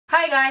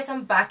Hi guys,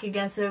 I'm back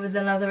again today with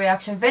another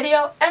reaction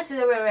video, and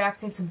today we're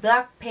reacting to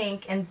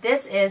Blackpink, and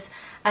this is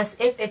As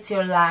If It's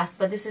Your Last,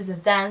 but this is a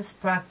dance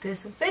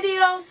practice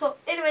video. So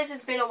anyways,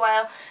 it's been a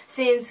while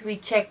since we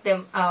checked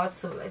them out,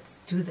 so let's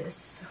do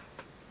this.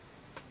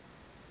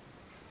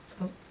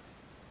 Oh.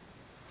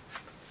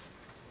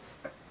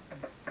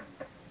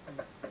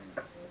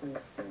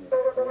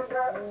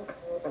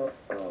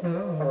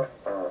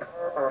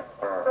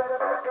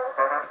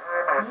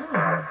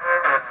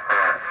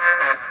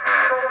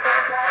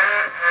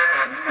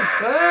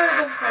 Good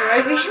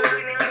already.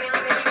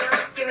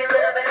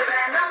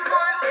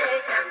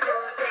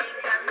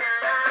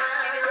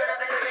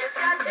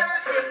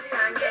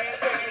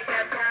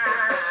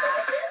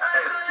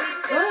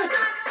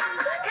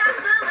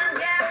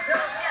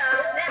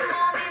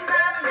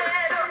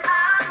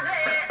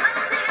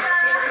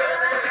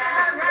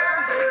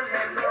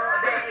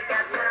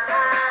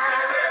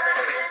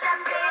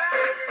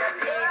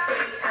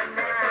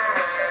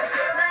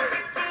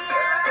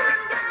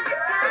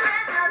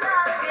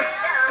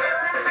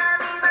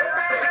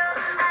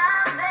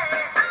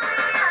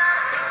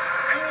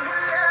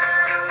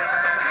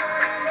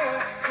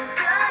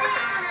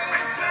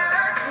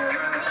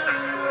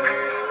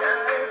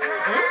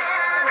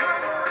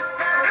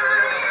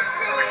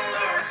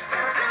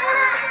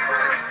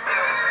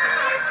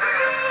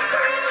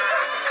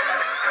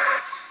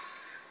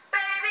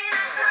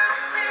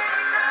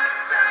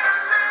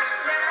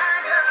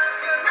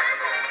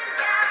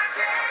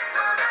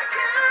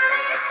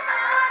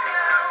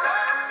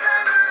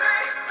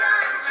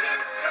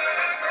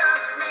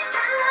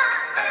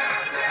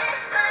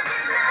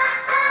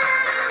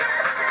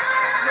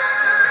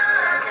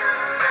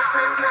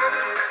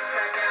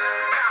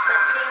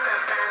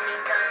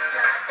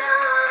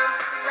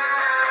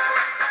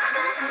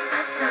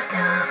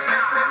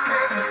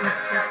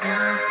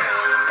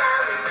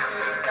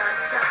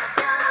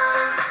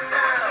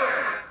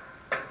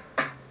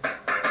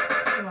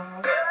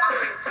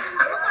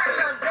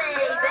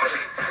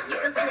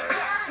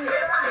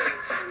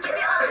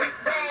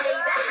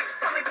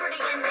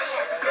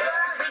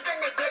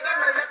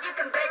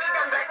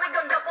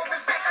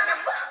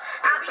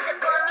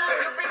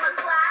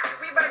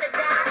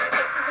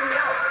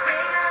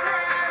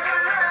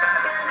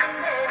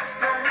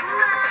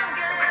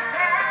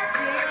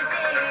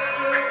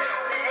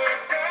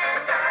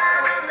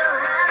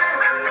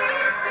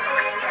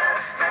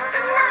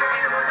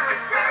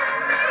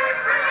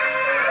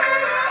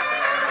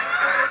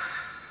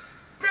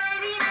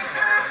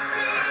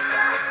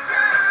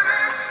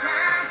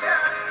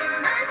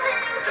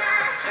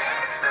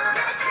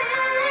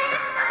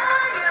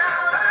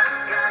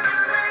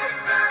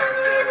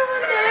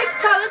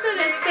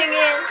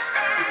 Singing,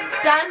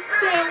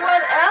 dancing,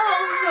 what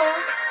else?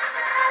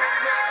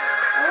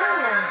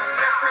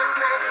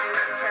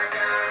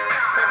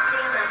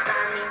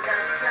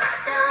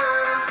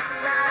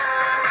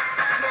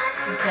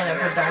 You can't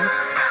ever dance.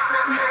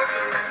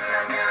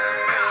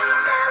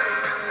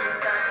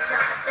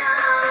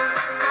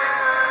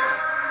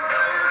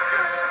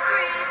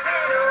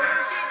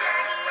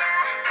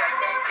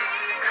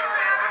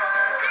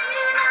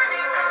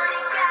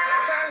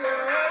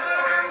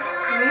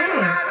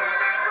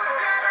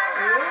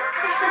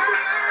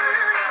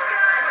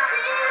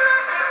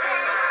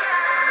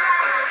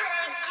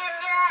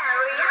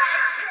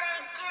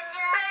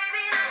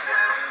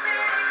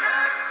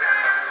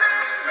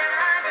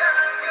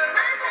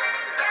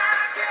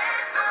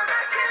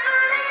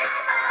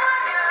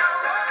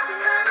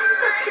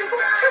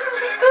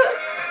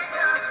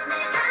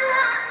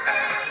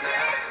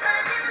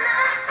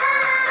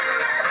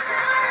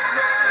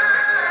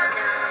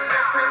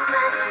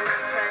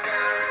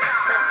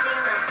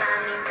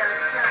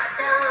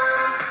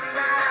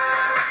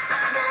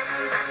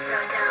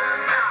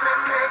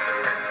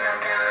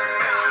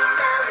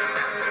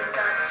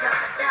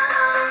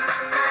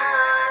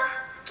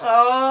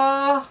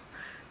 Oh,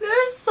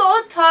 they're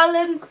so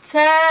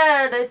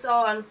talented. It's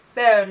all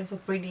unfair. They're so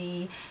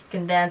pretty,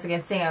 can dance,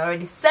 can sing. I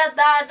already said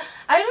that.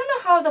 I don't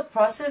know how the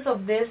process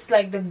of this,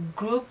 like the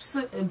groups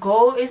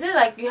go. Is it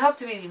like you have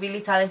to be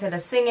really talented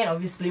at singing,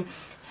 obviously,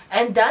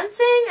 and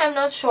dancing? I'm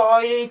not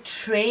sure. They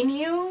train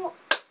you.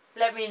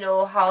 Let me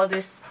know how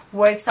this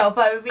works out.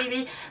 But I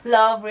really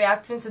love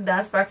reacting to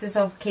dance practice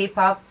of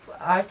K-pop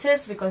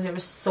artists because they're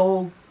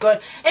so good.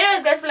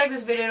 Anyways guys, if you like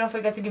this video, don't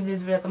forget to give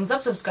this video a thumbs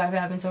up, subscribe if you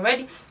haven't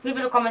already, leave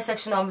in the comment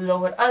section down below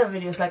what other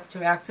videos like to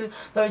react to.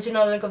 The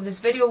original link of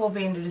this video will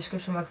be in the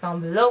description box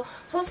down below,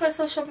 so it's my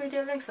social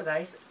media links. So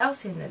guys, I'll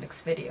see you in the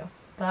next video.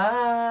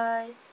 Bye.